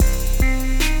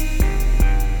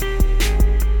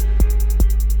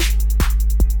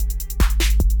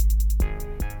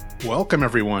Welcome,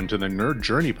 everyone, to the Nerd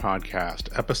Journey Podcast,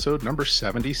 episode number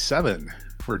 77.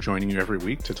 We're joining you every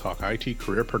week to talk IT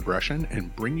career progression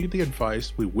and bring you the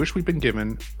advice we wish we'd been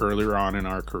given earlier on in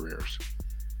our careers.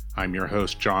 I'm your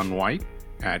host, John White,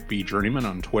 at BJourneyman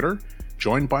on Twitter,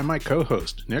 joined by my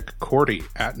co-host, Nick Cordy,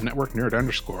 at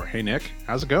NetworkNerd_. Hey, Nick,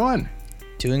 how's it going?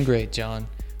 Doing great, John.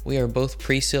 We are both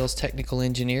pre-sales technical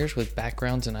engineers with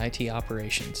backgrounds in IT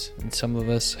operations, and some of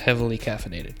us heavily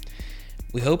caffeinated.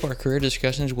 We hope our career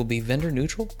discussions will be vendor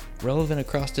neutral, relevant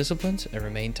across disciplines, and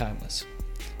remain timeless.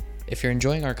 If you're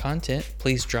enjoying our content,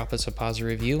 please drop us a positive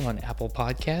review on Apple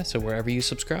Podcasts or wherever you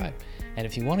subscribe. And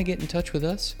if you want to get in touch with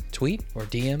us, tweet or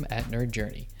DM at Nerd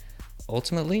Journey.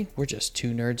 Ultimately, we're just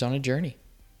two nerds on a journey.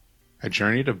 A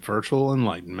journey to virtual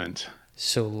enlightenment.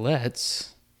 So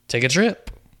let's take a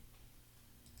trip.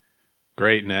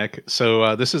 Great, Nick.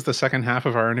 So this is the second half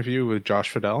of our interview with Josh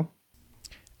Fidel.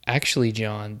 Actually,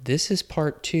 John, this is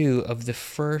part 2 of the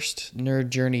first Nerd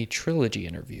Journey trilogy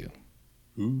interview.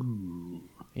 Ooh.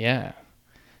 Yeah.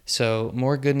 So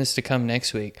more goodness to come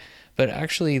next week. But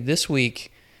actually, this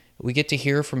week, we get to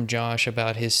hear from Josh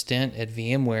about his stint at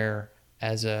VMware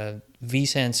as a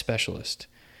vSAN specialist.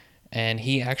 And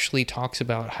he actually talks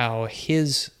about how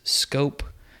his scope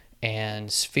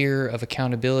and sphere of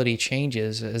accountability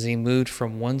changes as he moved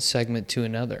from one segment to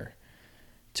another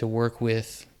to work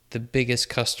with the biggest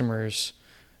customers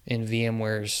in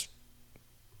VMware's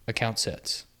account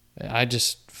sets. I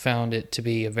just found it to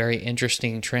be a very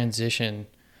interesting transition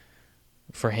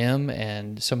for him,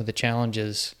 and some of the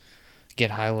challenges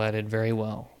get highlighted very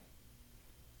well.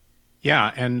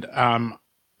 Yeah, and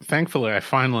thankfully I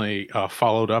finally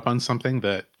followed up on something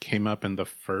that came up in the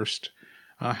first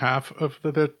half of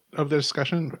the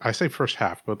discussion. I say first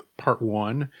half, but part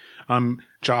 1.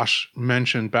 Josh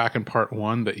mentioned back in part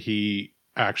 1 that he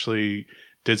actually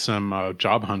did some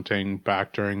job hunting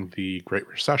back during the Great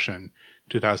Recession,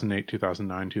 2008,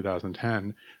 2009,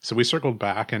 2010. So we circled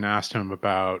back and asked him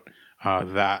about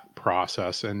that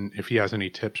process and if he has any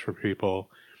tips for people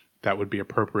that would be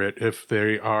appropriate if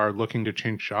they are looking to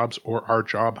change jobs or are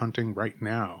job hunting right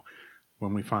now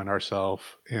when we find ourselves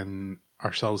in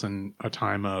a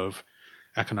time of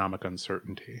economic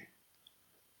uncertainty.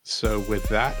 So with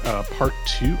that, part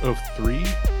 2 of 3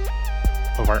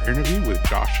 of our interview with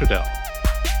Josh Fidel.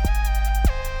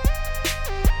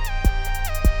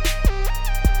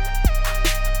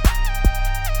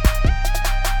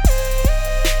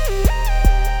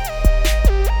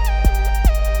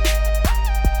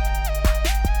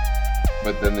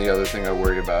 But then the other thing I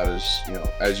worry about is,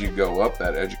 as you go up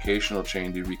that educational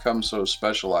chain, you become so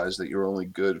specialized that you're only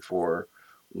good for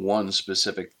one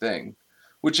specific thing,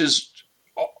 which is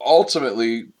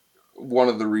ultimately one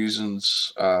of the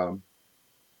reasons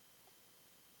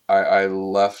I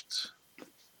left.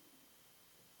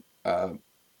 I'll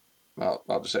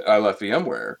just say I left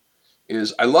VMware.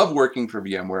 Is I love working for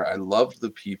VMware. I loved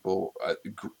the people,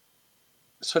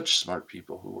 such smart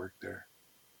people who work there.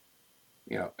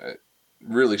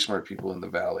 Really smart people in the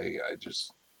Valley.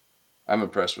 I'm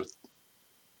impressed with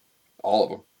all of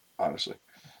them, honestly.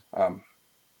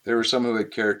 There were some who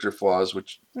had character flaws,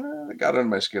 which got under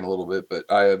my skin a little bit, but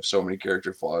I have so many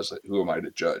character flaws that who am I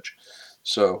to judge?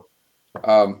 So,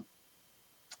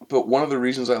 but one of the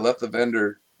reasons I left the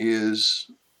vendor is,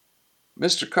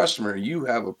 Mr. Customer, you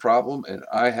have a problem and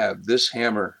I have this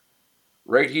hammer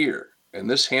right here, and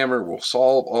this hammer will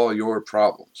solve all your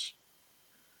problems.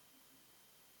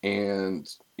 And,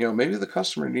 maybe the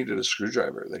customer needed a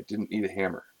screwdriver. They didn't need a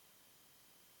hammer.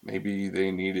 Maybe they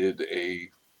needed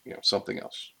something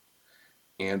else.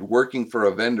 And working for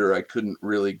a vendor, I couldn't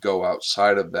really go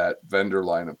outside of that vendor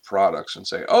line of products and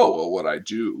say, oh, well, what I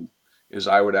do is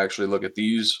I would actually look at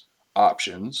these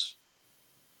options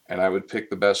and I would pick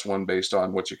the best one based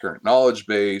on what's your current knowledge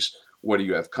base, what do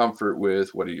you have comfort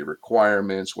with, what are your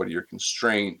requirements, what are your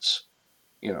constraints,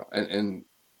 and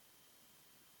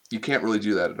you can't really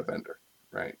do that at a vendor,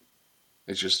 right?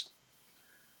 It's just,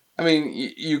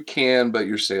 you can, but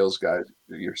your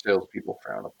salespeople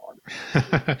frown upon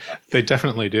it. They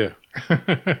definitely do.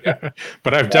 Yeah.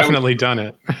 But I've definitely done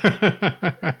it.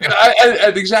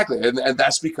 Exactly, and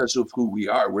that's because of who we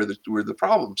are. We're the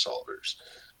problem solvers.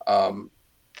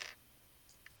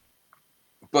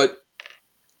 But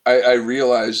I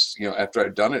realized, after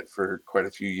I'd done it for quite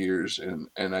a few years,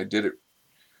 and I did it.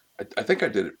 I think I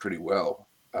did it pretty well.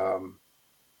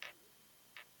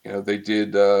 They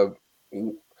did.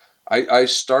 I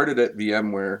started at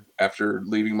VMware after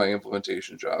leaving my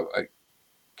implementation job. I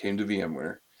came to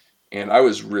VMware, and I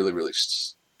was really, really,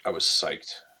 I was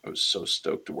psyched. I was so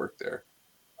stoked to work there.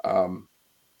 And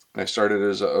I started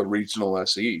as a regional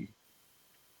SE,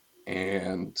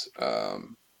 and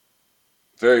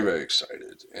very, very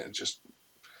excited,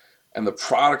 and the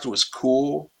product was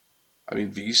cool. I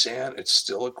mean, vSAN, it's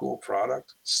still a cool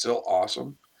product. It's still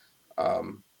awesome.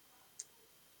 Um,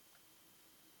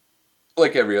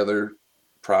 like every other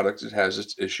product, it has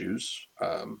its issues.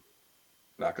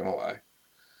 Not gonna lie,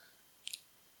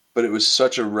 but it was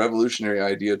such a revolutionary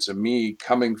idea to me,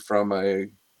 coming from a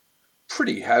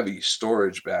pretty heavy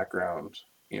storage background.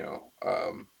 You know,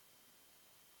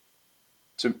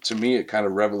 to me, it kind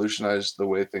of revolutionized the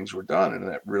way things were done, and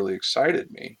that really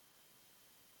excited me.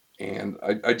 And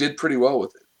I did pretty well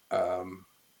with it.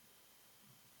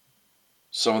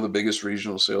 Some of the biggest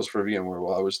regional sales for VMware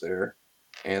while I was there.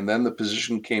 And then the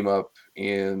position came up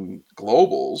in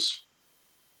globals,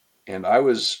 and I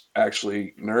was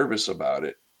actually nervous about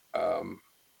it. Um,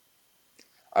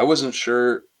 I wasn't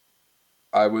sure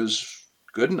I was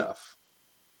good enough.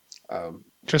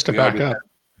 Just to You know, back up,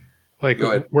 like go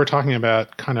ahead. we're talking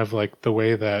about kind of like the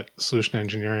way that solution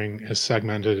engineering is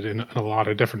segmented in a lot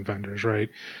of different vendors, right?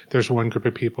 There's one group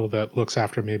of people that looks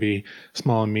after maybe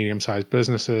small and medium sized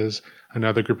businesses,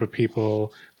 another group of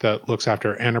people that looks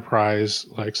after enterprise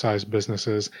like sized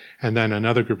businesses, and then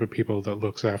another group of people that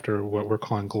looks after what we're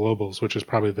calling globals, which is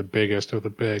probably the biggest of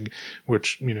the big,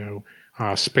 which,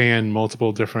 span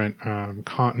multiple different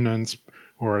continents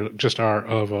or just are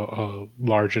of a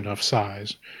large enough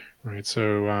size, right?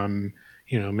 So,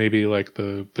 maybe like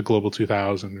the Global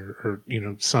 2000 or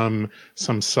some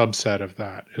subset of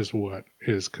that is what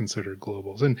is considered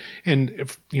globals. And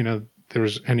if,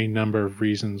 there's any number of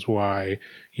reasons why,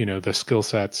 the skill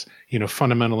sets,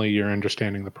 fundamentally you're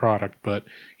understanding the product, but,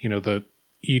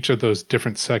 each of those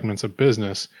different segments of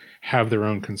business have their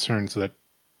own concerns that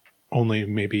only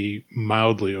maybe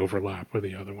mildly overlap with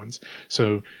the other ones.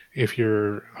 So if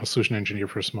you're a solution engineer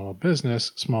for a small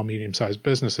business, small, medium-sized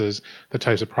businesses, the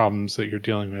types of problems that you're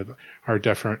dealing with are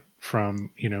different from,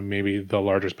 maybe the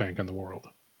largest bank in the world,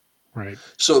 right?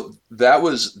 So that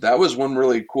was one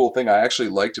really cool thing I actually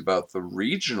liked about the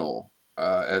regional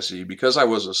SE, because I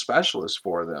was a specialist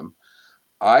for them.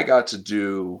 I got to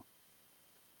do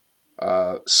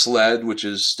SLED, which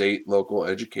is state local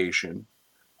education.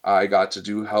 I got to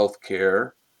do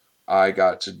healthcare. I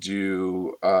got to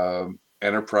do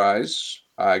enterprise.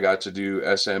 I got to do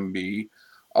SMB.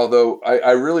 Although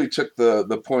I really took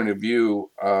the point of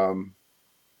view,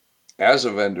 as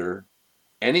a vendor,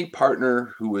 any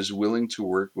partner who was willing to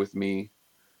work with me,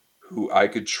 who I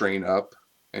could train up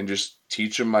and just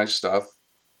teach them my stuff.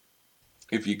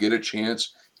 If you get a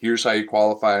chance, here's how you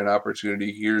qualify an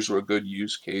opportunity. Here's a good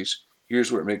use case.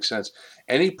 Here's where it makes sense.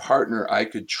 Any partner I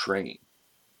could train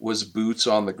was boots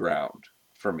on the ground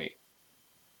for me.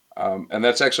 And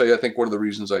that's actually, I think, one of the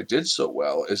reasons I did so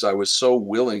well is I was so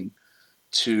willing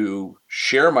to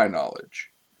share my knowledge,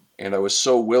 and I was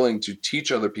so willing to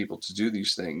teach other people to do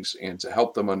these things and to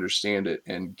help them understand it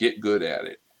and get good at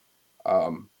it.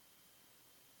 Um,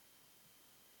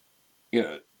 you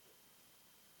know,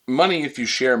 money, if you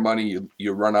share money,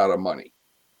 you run out of money.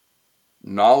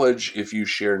 Knowledge, if you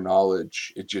share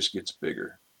knowledge, it just gets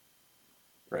bigger,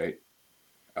 right?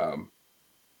 Um,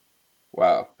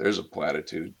 wow, there's a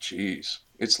platitude. Jeez,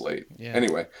 it's late. Yeah.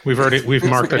 Anyway, We've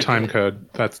marked the time code.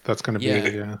 That's going to be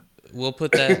Yeah. We'll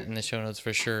put that in the show notes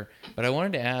for sure. But I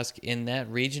wanted to ask, in that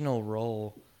regional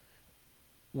role,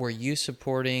 were you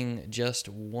supporting just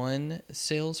one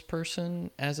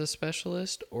salesperson as a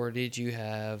specialist, or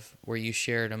were you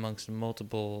shared amongst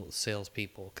multiple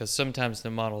salespeople? Because sometimes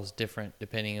the model is different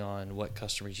depending on what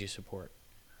customers you support.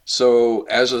 so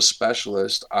as a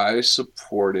specialist, I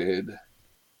supported,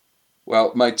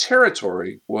 well, my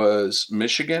territory was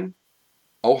Michigan,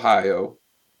 Ohio,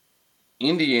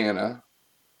 Indiana,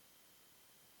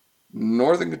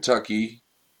 Northern Kentucky,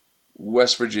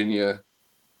 West Virginia,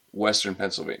 Western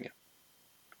Pennsylvania.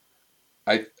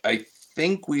 I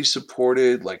think we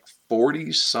supported like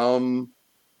 40 some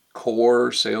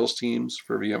core sales teams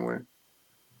for VMware.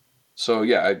 So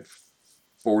yeah, I had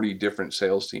 40 different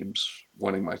sales teams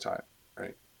wanting my time,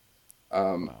 right?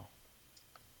 Um, Wow.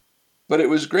 but it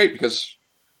was great because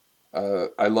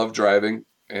I love driving,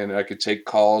 and I could take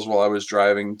calls while I was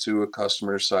driving to a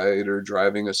customer site or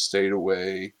driving a state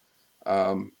away.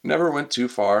 Never went too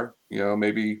far,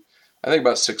 maybe I think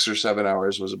about 6 or 7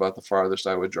 hours was about the farthest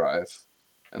I would drive,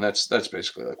 and that's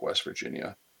basically like West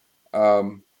Virginia.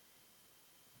 Um,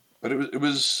 but it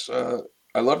was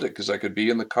I loved it because I could be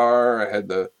in the car. I had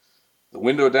the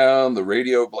window down, the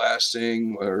radio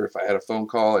blasting, or if I had a phone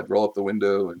call, I'd roll up the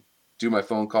window and do my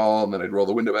phone call, and then I'd roll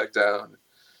the window back down.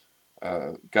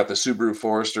 Got the Subaru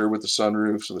Forester with the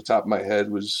sunroof, so the top of my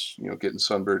head was, getting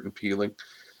sunburnt and peeling.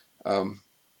 Um,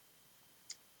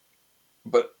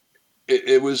 but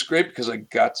it was great because I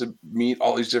got to meet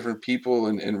all these different people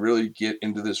and really get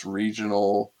into this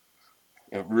regional,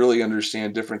 really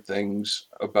understand different things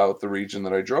about the region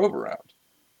that I drove around.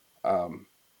 Um,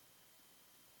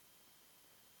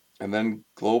 and then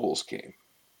Globals came.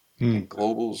 And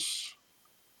Globals,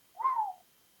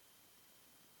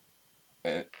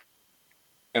 and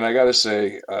I got to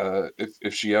say,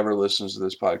 if she ever listens to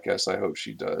this podcast, I hope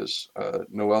she does.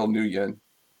 Noelle Nguyen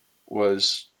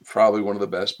was probably one of the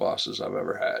best bosses I've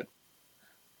ever had.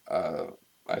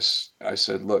 I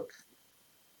said, look,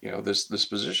 this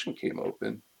position came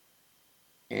open,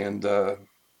 and I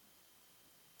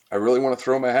really want to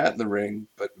throw my hat in the ring,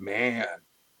 but man,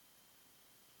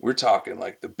 we're talking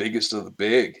like the biggest of the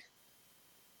big,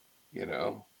 you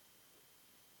know.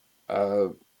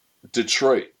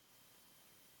 Detroit,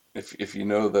 if you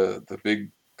know the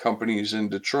big companies in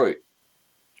Detroit,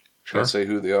 Sure. can't say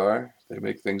who they are. They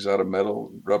make things out of metal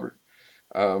and rubber.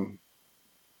 Um,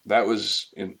 that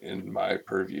was in my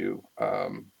purview.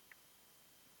 I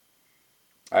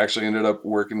actually ended up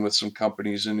working with some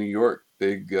companies in New York,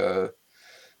 big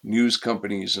news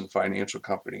companies and financial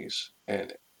companies,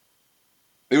 and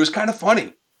it was kind of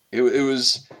funny. It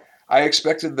was. I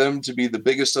expected them to be the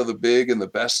biggest of the big and the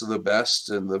best of the best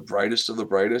and the brightest of the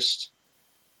brightest,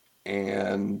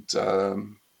 and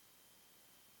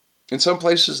in some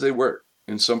places they were.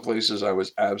 In some places, I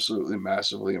was absolutely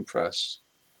massively impressed,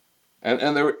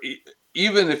 and there were,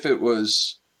 even if it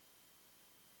was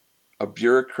a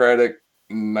bureaucratic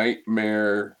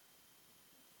nightmare,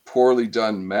 poorly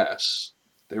done mess,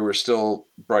 there were still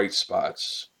bright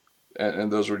spots,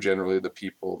 and those were generally the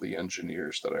people, the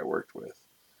engineers that I worked with.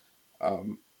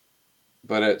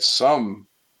 But at some,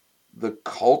 the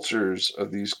cultures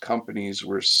of these companies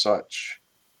were such,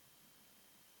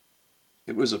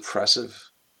 it was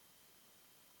oppressive.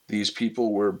 These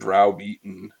people were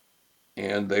browbeaten,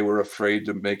 and they were afraid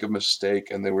to make a mistake,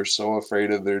 and they were so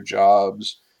afraid of their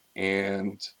jobs.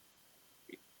 And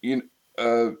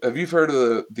have you heard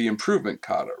of the improvement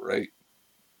kata, right?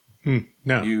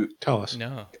 No, tell us.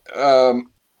 No.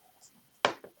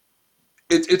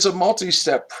 It's a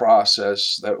multi-step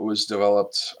process that was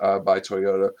developed by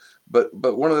Toyota, but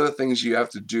one of the things you have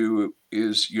to do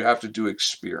is you have to do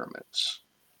experiments,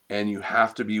 and you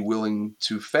have to be willing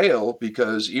to fail,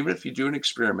 because even if you do an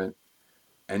experiment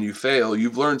and you fail,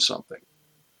 you've learned something.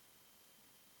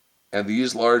 And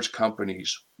these large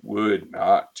companies would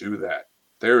not do that.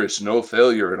 There is no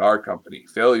failure in our company.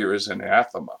 Failure is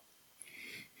anathema.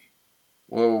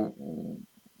 Well,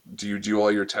 do you do all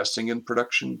your testing in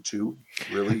production too?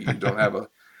 Really? You don't have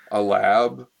a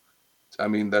lab? I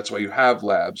mean, that's why you have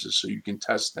labs, is so you can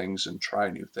test things and try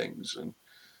new things and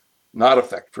not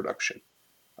affect production.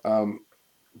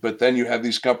 But then you have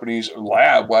these companies,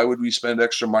 lab, why would we spend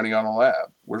extra money on a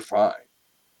lab? We're fine.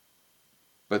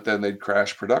 But then they'd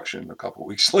crash production a couple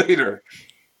weeks later.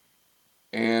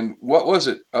 And what was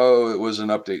it? Oh, it was an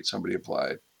update somebody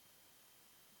applied.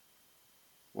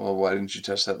 Well, why didn't you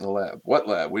test that in the lab? What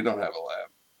lab? We don't have a lab.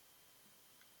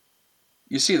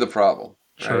 You see the problem,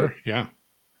 right? Sure, yeah.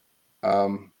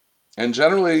 And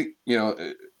generally,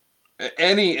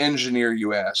 any engineer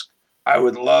you ask, I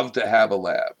would love to have a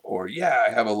lab, or yeah,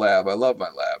 I have a lab. I love my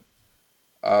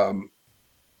lab.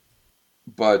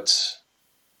 But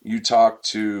you talk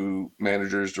to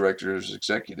managers, directors,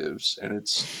 executives, and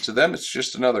to them it's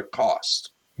just another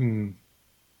cost.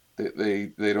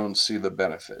 They don't see the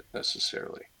benefit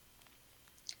necessarily.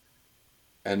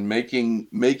 And making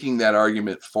that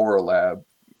argument for a lab,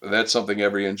 that's something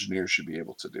every engineer should be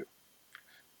able to do.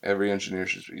 Every engineer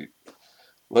should be.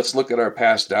 Let's look at our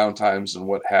past downtimes and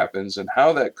what happens and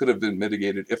how that could have been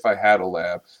mitigated if I had a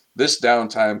lab. This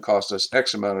downtime cost us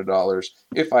X amount of dollars.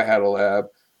 If I had a lab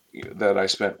that I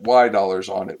spent Y dollars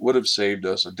on, it would have saved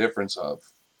us a difference of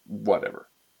whatever,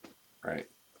 right?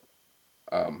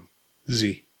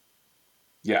 Z.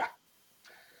 Yeah.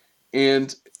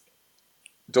 And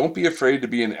don't be afraid to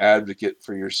be an advocate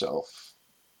for yourself.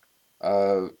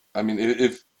 I mean,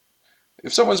 if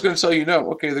someone's going to tell you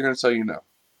no, okay, they're going to tell you no.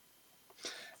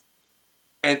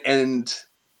 And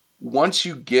once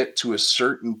you get to a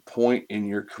certain point in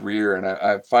your career, and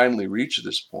I've finally reached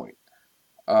this point,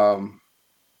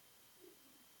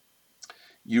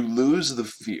 you lose the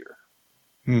fear.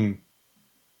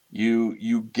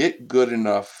 You get good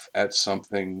enough at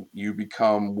something, you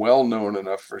become well known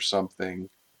enough for something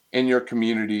in your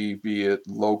community, be it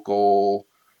local,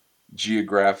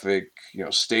 geographic,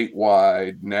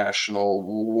 statewide, national,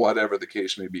 whatever the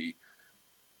case may be.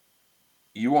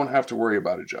 You won't have to worry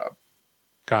about a job.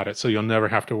 Got it. So you'll never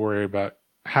have to worry about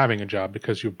having a job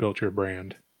because you've built your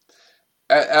brand.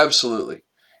 Absolutely.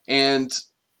 And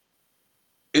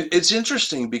It's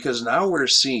interesting because now we're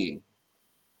seeing,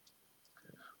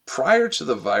 prior to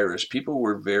the virus, people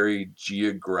were very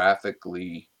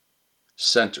geographically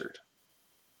centered.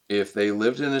 If they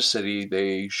lived in a city,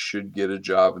 they should get a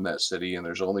job in that city, and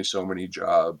there's only so many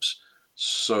jobs.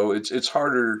 So it's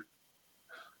harder.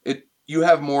 You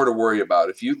have more to worry about.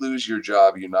 If you lose your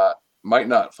job, you not might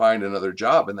not find another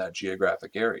job in that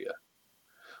geographic area.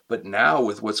 But now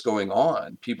with what's going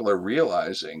on, people are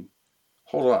realizing,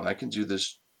 hold on, I can do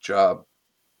this job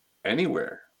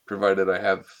anywhere, provided I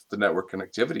have the network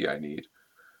connectivity I need.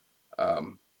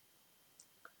 Um,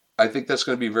 I think that's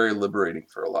going to be very liberating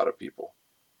for a lot of people.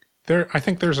 I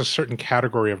think there's a certain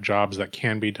category of jobs that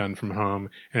can be done from home,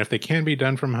 and if they can be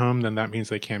done from home, then that means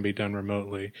they can be done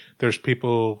remotely. There's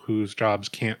people whose jobs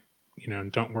can't,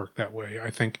 don't work that way. I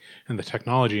think in the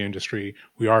technology industry,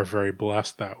 we are very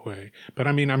blessed that way. But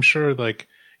I mean, I'm sure, like,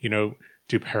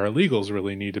 do paralegals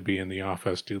really need to be in the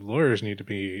office? Do lawyers need to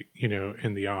be,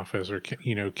 in the office, or can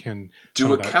some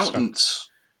Do of that stuff?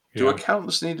 do Yeah,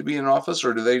 accountants need to be in office,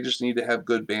 or do they just need to have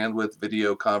good bandwidth,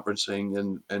 video conferencing,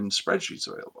 and spreadsheets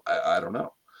available? I don't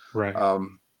know. right.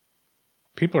 Um,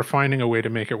 People are finding a way to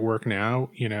make it work now.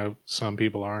 Some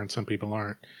people are and some people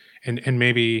aren't. And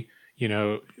maybe,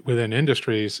 within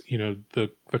industries,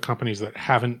 the companies that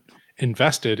haven't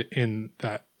invested in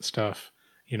that stuff,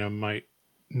 might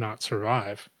not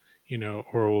survive,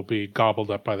 or will be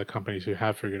gobbled up by the companies who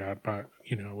have figured out about,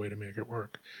 a way to make it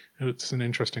work. It's an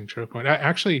interesting choke point.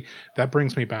 Actually, that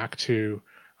brings me back to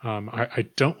I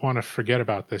don't want to forget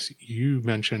about this. You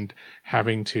mentioned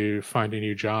having to find a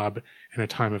new job in a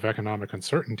time of economic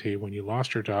uncertainty when you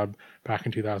lost your job back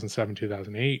in 2007,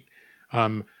 2008.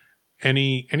 Um,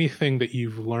 anything that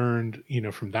you've learned,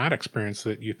 from that experience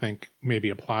that you think maybe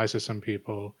applies to some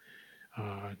people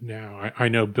now? I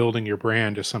know building your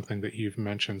brand is something that you've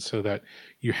mentioned so that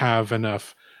you have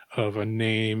enough of a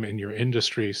name in your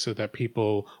industry so that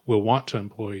people will want to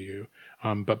employ you.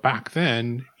 But back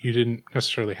then, you didn't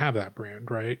necessarily have that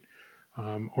brand, right?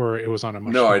 Or it was on a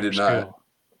much no, I smaller did not. scale.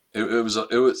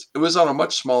 It was on a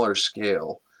much smaller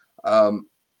scale. Um,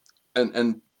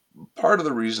 and part of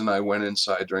the reason I went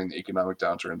inside during the economic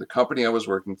downturn, the company I was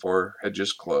working for had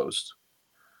just closed.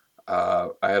 I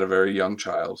had a very young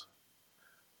child.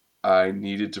 I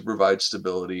needed to provide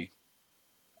stability.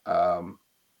 Um,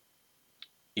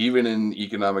 Even in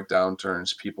economic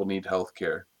downturns, people need health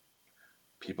care.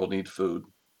 People need food.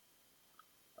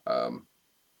 Um,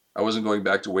 I wasn't going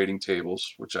back to waiting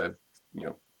tables, which I, you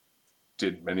know,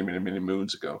 did many, many, many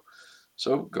moons ago.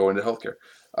 So go into healthcare.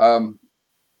 Um,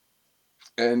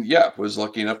 and yeah, was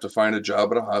lucky enough to find a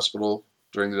job at a hospital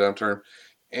during the downturn.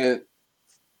 And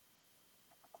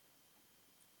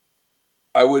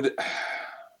I would,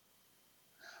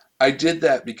 I did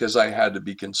that because I had to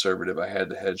be conservative. I had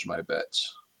to hedge my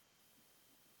bets.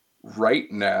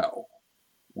 Right now,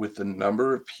 with the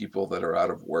number of people that are out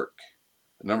of work,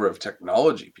 the number of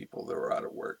technology people that are out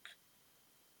of work,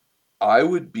 I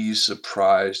would be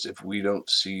surprised if we don't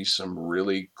see some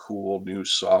really cool new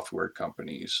software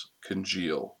companies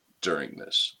congeal during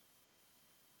this,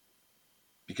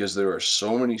 because there are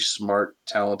so many smart,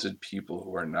 talented people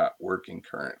who are not working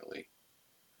currently.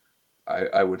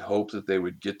 I would hope that they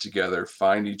would get together,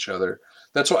 find each other.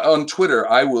 That's why on Twitter,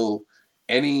 I will,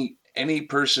 any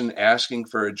person asking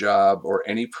for a job or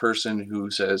any person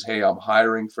who says, "Hey, I'm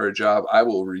hiring for a job," I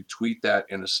will retweet that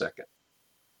in a second.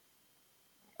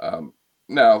 Um,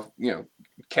 Now,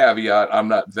 caveat: I'm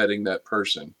not vetting that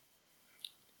person.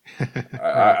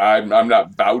 Right, I'm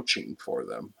not vouching for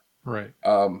them. right.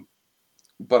 Um,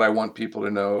 but I want people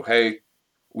to know, hey,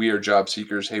 we are job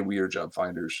seekers. Hey, we are job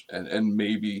finders, and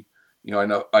maybe,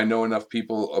 I know enough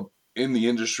people in the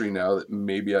industry now that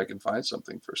maybe I can find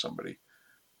something for somebody.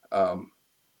 Um,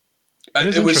 It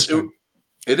is it was it, interesting.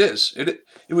 it is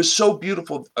it was so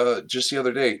beautiful. Just the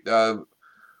other day,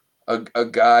 a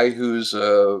guy who's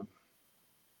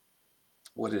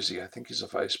what is he? I think he's a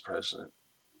vice president.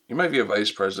 He might be a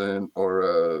vice president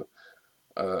or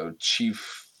a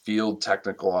chief field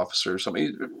technical officer or something.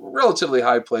 He's relatively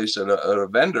high place at a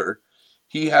vendor.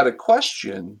 He had a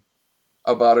question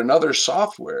about another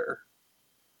software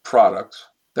product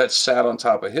that sat on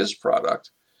top of his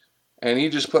product. And he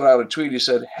just put out a tweet. He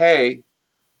said, "Hey,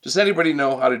 does anybody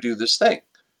know how to do this thing?"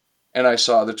 And I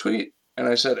saw the tweet and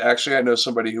I said, "Actually, I know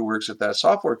somebody who works at that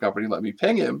software company. Let me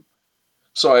ping him."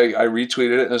 So I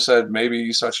retweeted it and said,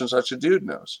 maybe such and such a dude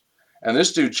knows. And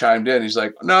this dude chimed in. He's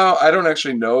like, "No, I don't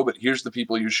actually know, but here's the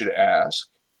people you should ask."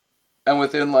 And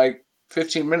within like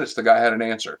 15 minutes, the guy had an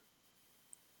answer.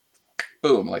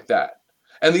 Boom, like that.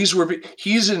 And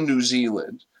he's in New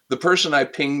Zealand. The person I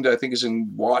pinged, I think, is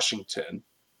in Washington.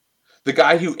 The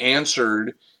guy who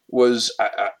answered was,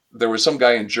 there was some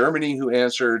guy in Germany who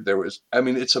answered.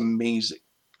 It's amazing.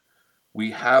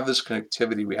 We have this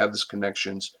connectivity. We have this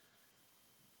connections.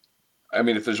 I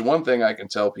mean, if there's one thing I can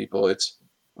tell people, it's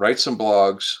write some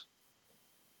blogs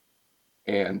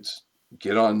and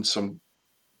get on some.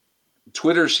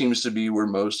 Twitter seems to be where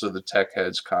most of the tech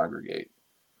heads congregate.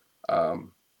 I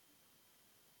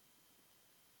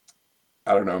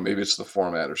don't know. Maybe it's the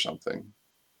format or something.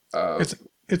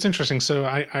 It's interesting. So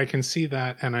I can see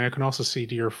that, and I can also see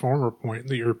to your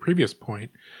your previous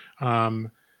point,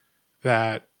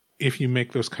 that if you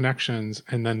make those connections,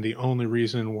 and then the only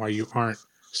reason why you aren't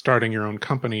starting your own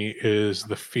company is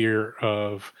the fear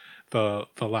of the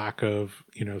lack of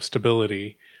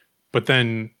stability, but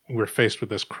then we're faced with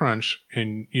this crunch,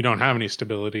 and you don't have any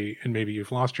stability, and maybe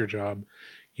you've lost your job,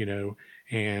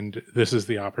 and this is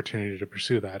the opportunity to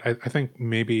pursue that. I think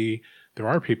maybe there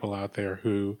are people out there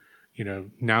who,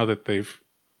 now that they've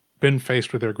been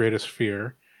faced with their greatest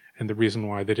fear, and the reason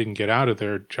why they didn't get out of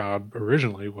their job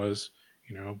originally was,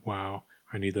 wow,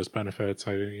 I need those benefits.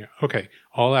 Okay,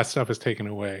 all that stuff is taken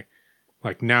away.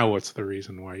 Like, now what's the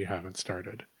reason why you haven't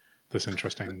started this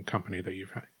interesting company that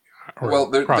you've had, or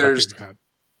product that you've had?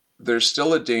 There's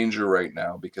still a danger right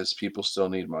now because people still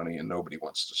need money and nobody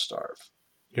wants to starve.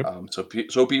 Yep.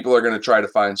 So people are going to try to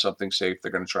find something safe.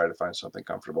 They're going to try to find something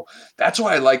comfortable. That's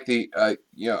why I like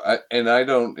and I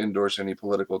don't endorse any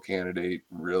political candidate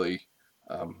really.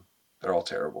 They're all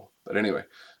terrible. But anyway,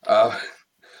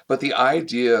 but the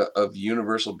idea of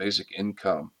universal basic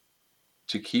income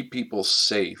to keep people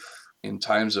safe in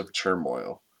times of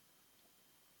turmoil.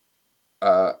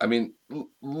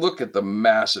 Look at the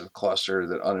massive cluster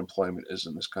that unemployment is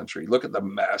in this country. Look at the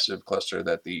massive cluster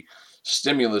that the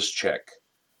stimulus check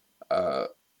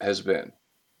has been,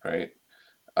 right?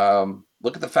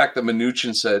 Look at the fact that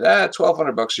Mnuchin said,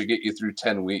 $1,200 should get you through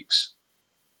 10 weeks.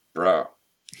 Bro.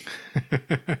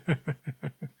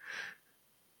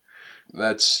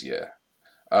 That's, yeah.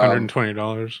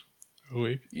 $120 a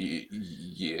week?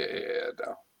 Yeah,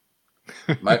 no.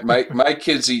 My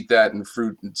kids eat that in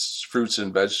fruits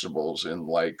and vegetables in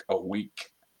like a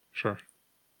week. Sure.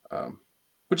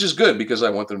 Which is good because I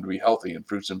want them to be healthy, and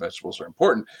fruits and vegetables are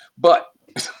important. But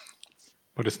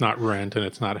it's not rent, and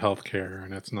it's not healthcare,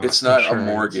 and it's not insurance. A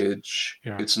mortgage.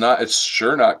 Yeah. It's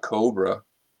sure not Cobra.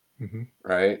 Mm-hmm.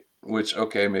 Right? Which,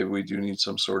 okay, maybe we do need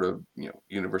some sort of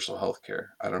universal healthcare.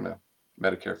 I don't know,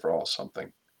 Medicare for all,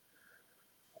 something.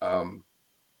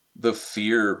 The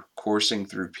fear coursing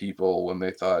through people when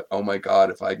they thought, oh my God,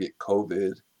 if I get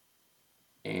COVID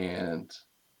and,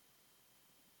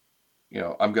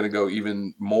 I'm going to go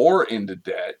even more into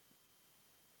debt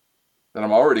than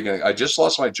I'm already going to. I just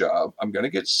lost my job. I'm going to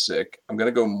get sick. I'm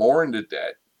going to go more into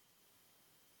debt.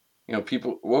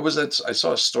 People, what was that? I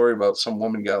saw a story about some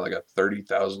woman got like a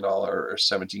 $30,000 or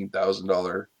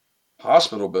 $17,000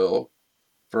 hospital bill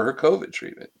for her COVID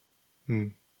treatment.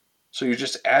 So you're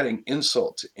just adding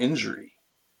insult to injury.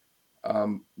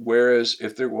 Whereas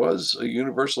if there was a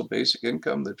universal basic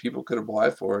income that people could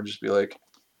apply for and just be like,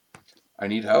 I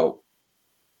need help.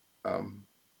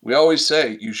 We always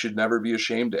say you should never be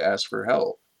ashamed to ask for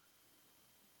help.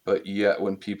 But yet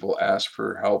when people ask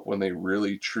for help when they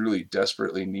really, truly,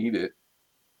 desperately need it,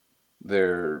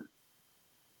 there's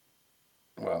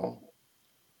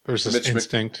this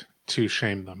instinct to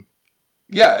shame them.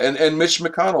 Yeah, and Mitch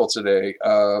McConnell today,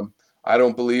 I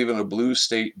don't believe in a blue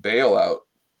state bailout,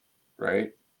 right?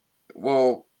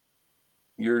 Well,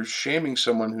 you're shaming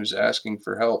someone who's asking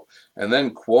for help. And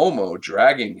then Cuomo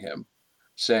dragging him,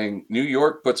 saying New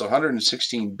York puts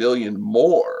 $116 billion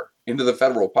more into the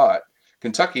federal pot.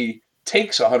 Kentucky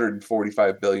takes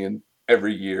 $145 billion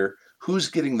every year. Who's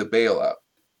getting the bailout?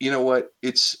 You know what?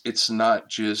 It's not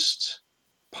just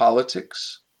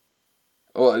politics.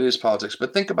 Well, it is politics,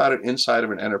 but think about it inside of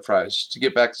an enterprise. To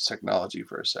get back to technology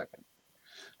for a second,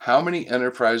 how many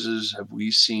enterprises have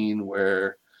we seen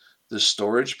where the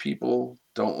storage people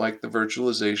don't like the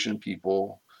virtualization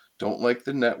people, don't like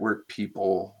the network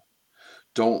people,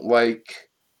 don't like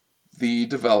the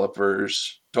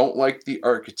developers, don't like the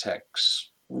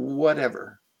architects,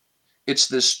 whatever. It's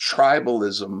this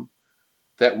tribalism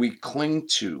that we cling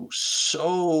to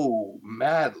so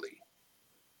madly.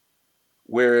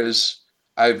 Whereas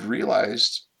I've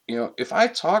realized, if I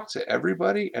talk to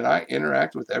everybody and I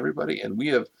interact with everybody and we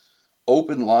have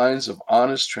open lines of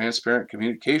honest, transparent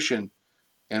communication,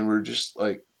 and we're just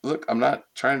like, look, I'm not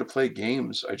trying to play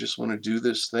games. I just want to do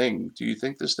this thing. Do you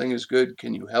think this thing is good?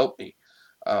 Can you help me?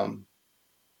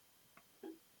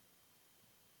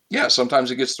 Yeah,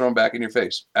 sometimes it gets thrown back in your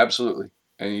face. Absolutely.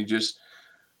 And you just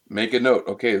make a note.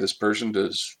 Okay, this person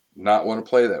does not want to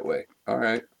play that way. All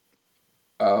right.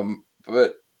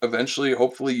 But eventually,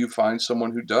 hopefully you find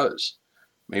someone who does.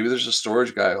 Maybe there's a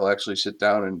storage guy who'll actually sit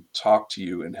down and talk to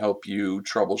you and help you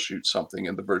troubleshoot something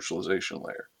in the virtualization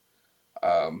layer.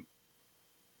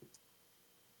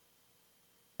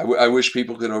 I wish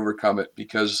people could overcome it,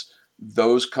 because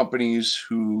those companies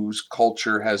whose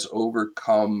culture has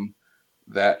overcome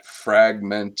that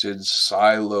fragmented,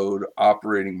 siloed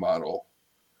operating model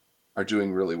are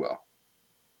doing really well.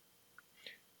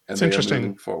 And It's they are interesting.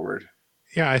 moving forward.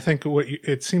 Yeah, I think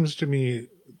it seems to me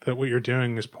that what you're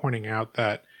doing is pointing out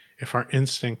that if our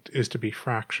instinct is to be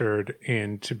fractured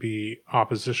and to be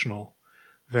oppositional,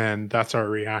 then that's our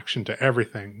reaction to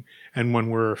everything. And when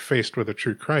we're faced with a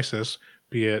true crisis,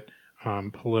 be it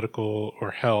political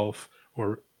or health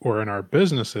or in our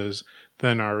businesses,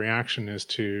 then our reaction is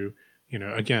to,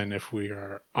 again, if we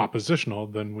are oppositional,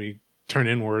 then we turn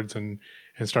inwards and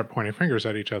start pointing fingers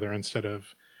at each other instead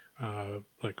of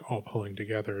like all pulling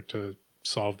together to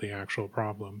solve the actual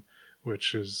problem,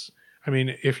 which is, I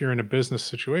mean, if you're in a business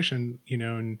situation,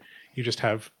 and you just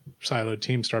have siloed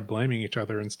teams start blaming each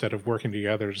other instead of working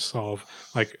together to solve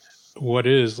like what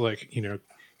is like,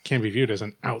 can be viewed as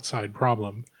an outside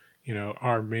problem.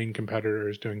 Our main competitor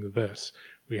is doing this.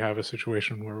 We have a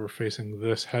situation where we're facing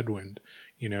this headwind.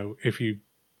 If you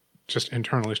just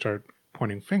internally start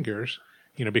pointing fingers,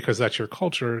 because that's your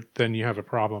culture, then you have a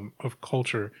problem of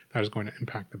culture that is going to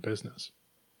impact the business.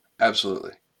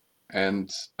 Absolutely.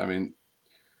 And I mean,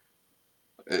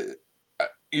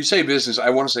 you say business,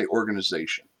 I want to say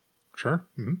organization. Sure.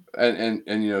 Mm-hmm.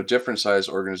 And different size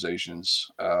organizations.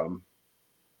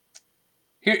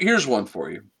 Here's one for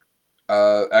you.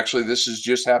 Actually, this has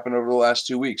just happened over the last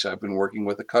 2 weeks. I've been working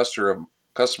with a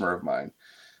customer of mine,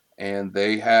 and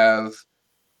they have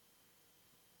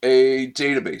a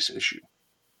database issue.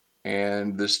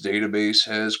 And this database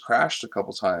has crashed a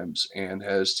couple times and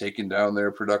has taken down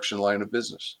their production line of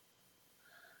business.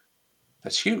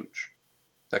 That's huge.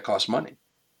 That costs money.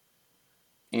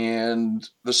 And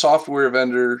the software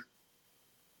vendor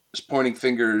is pointing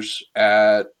fingers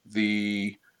at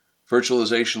the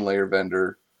virtualization layer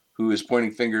vendor, who is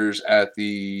pointing fingers at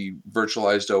the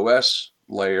virtualized OS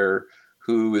layer,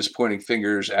 who is pointing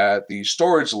fingers at the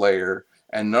storage layer.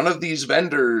 And none of these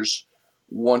vendors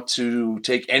want to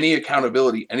take any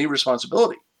accountability, any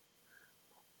responsibility.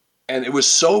 And it was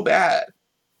so bad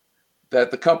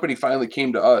that the company finally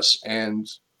came to us, and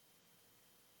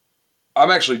I'm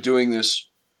actually doing this,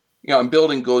 I'm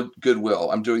building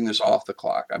goodwill. I'm doing this off the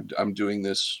clock. I'm doing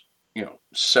this,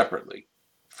 separately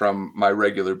from my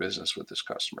regular business with this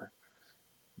customer,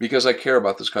 because I care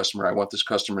about this customer. I want this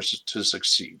customer to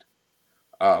succeed.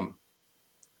 And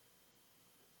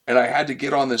I had to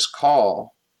get on this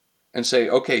call and say,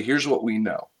 okay, here's what we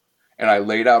know. And I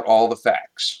laid out all the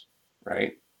facts,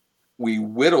 right? We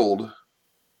whittled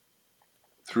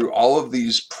through all of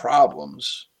these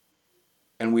problems,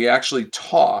 and we actually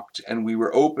talked, and we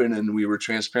were open and we were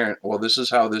transparent. Well, this is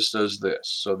how this does this.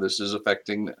 So this is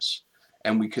affecting this.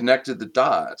 And we connected the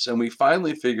dots, and we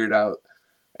finally figured out,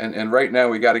 and right now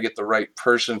we got to get the right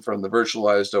person from the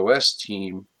virtualized OS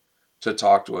team to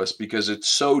talk to us, because it's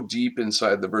so deep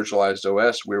inside the virtualized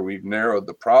OS where we've narrowed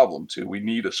the problem to. We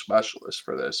need a specialist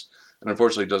for this. And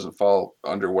unfortunately, it doesn't fall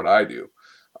under what I do.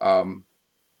 And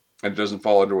it doesn't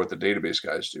fall under what the database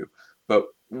guys do. But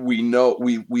we know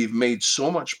we've made so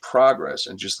much progress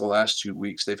in just the last 2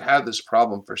 weeks. They've had this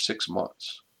problem for 6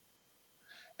 months.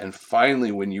 And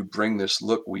finally, when you bring this,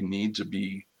 look, we need to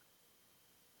be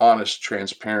honest,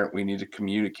 transparent. We need to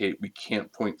communicate. We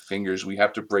can't point fingers. We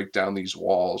have to break down these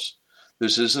walls.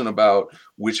 This isn't about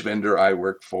which vendor I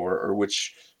work for or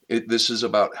this is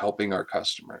about helping our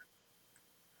customer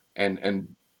and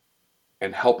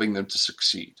helping them to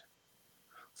succeed.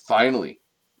 Finally,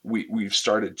 we've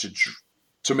started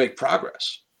to make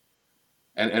progress,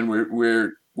 and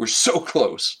we're so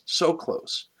close.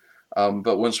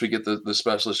 But once we get the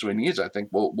specialist we need, I think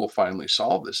we'll finally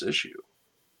solve this issue.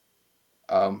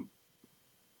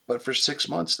 But for 6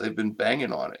 months, they've been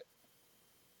banging on it.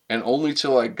 And only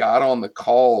till I got on the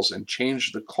calls and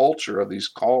changed the culture of these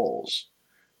calls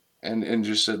and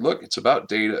just said, look, it's about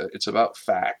data. It's about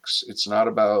facts. It's not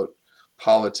about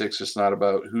politics. It's not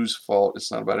about whose fault.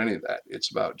 It's not about any of that.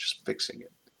 It's about just fixing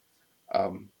it.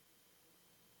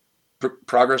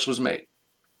 Progress was made,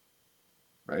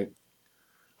 right?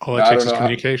 All it takes is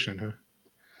communication, huh?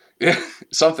 Yeah,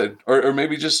 something. Or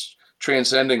maybe just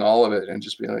transcending all of it and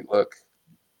just being like, look,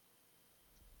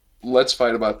 let's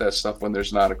fight about that stuff when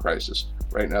there's not a crisis.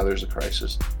 Right now there's a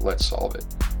crisis. Let's solve it.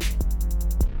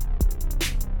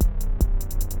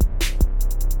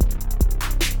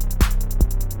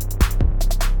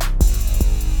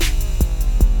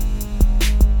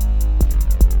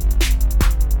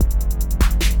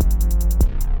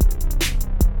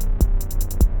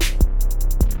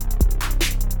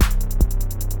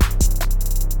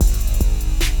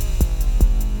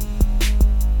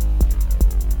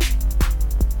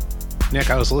 Nick,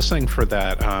 I was listening for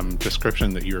that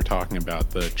description that you were talking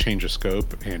about, the change of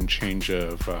scope and change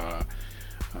of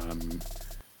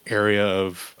area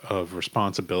of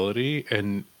responsibility,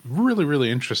 and really,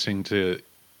 really interesting to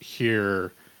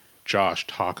hear Josh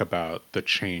talk about the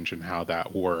change and how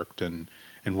that worked and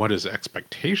what his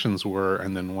expectations were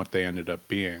and then what they ended up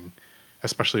being,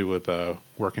 especially with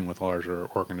working with larger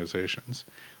organizations.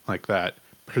 Like that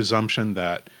presumption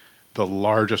that the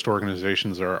largest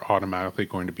organizations are automatically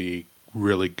going to be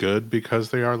really good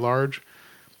because they are large,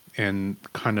 and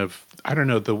kind of, I don't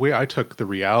know, the way I took the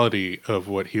reality of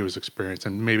what he was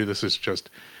experiencing, and maybe this is just,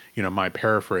 my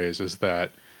paraphrase, is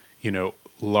that,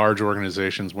 large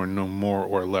organizations were no more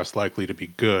or less likely to be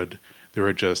good. They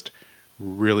were just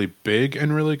really big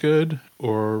and really good,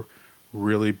 or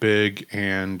really big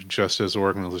and just as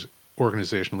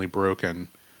organizationally broken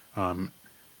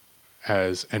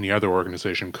as any other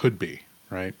organization could be,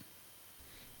 right?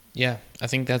 Yeah, I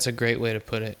think that's a great way to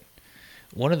put it.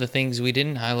 One of the things we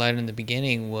didn't highlight in the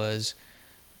beginning was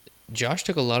Josh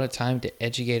took a lot of time to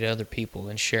educate other people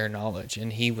and share knowledge,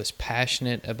 and he was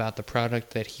passionate about the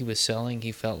product that he was selling.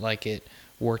 He felt like it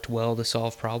worked well to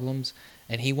solve problems,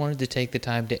 and he wanted to take the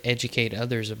time to educate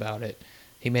others about it.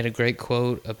 He made a great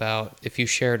quote about, if you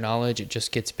share knowledge, it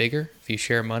just gets bigger. If you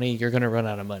share money, you're going to run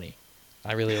out of money.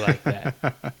 I really like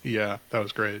that. Yeah, that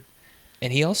was great.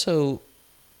 And he also,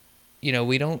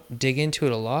 we don't dig into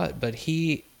it a lot, but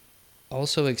he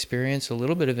also experienced a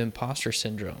little bit of imposter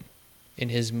syndrome in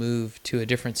his move to a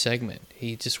different segment.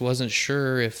 He just wasn't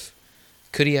sure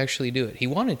could he actually do it. He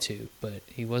wanted to, but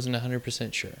he wasn't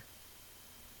 100% sure.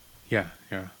 Yeah.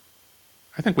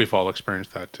 I think we've all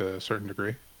experienced that to a certain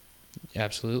degree.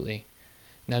 Absolutely.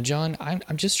 Now, John,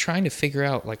 I'm just trying to figure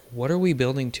out, what are we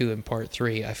building to in part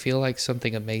 3? I feel like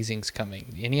something amazing's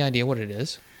coming. Any idea what it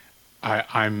is?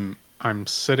 I'm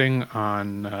sitting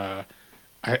on,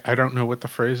 I don't know what the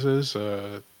phrase is,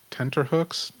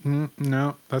 tenterhooks?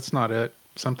 No, that's not it.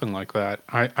 Something like that.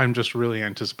 I'm just really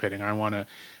anticipating. I want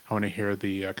to hear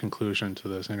the conclusion to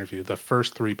this interview, the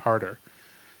first 3-parter.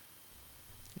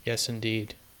 Yes,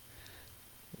 indeed.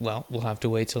 Well, we'll have to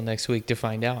wait till next week to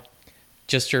find out.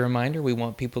 Just a reminder, we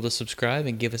want people to subscribe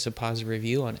and give us a positive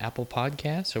review on Apple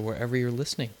Podcasts or wherever you're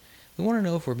listening. We want to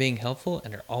know if we're being helpful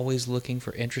and are always looking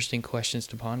for interesting questions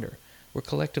to ponder. We're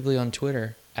collectively on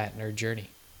Twitter @NerdJourney.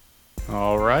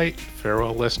 All right,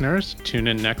 farewell listeners. Tune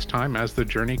in next time as the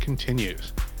journey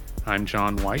continues. I'm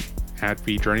John White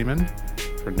 @VJourneyman,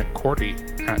 for Nick Corti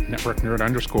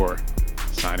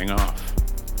 @NetworkNerd_, signing off.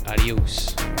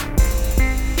 Adios.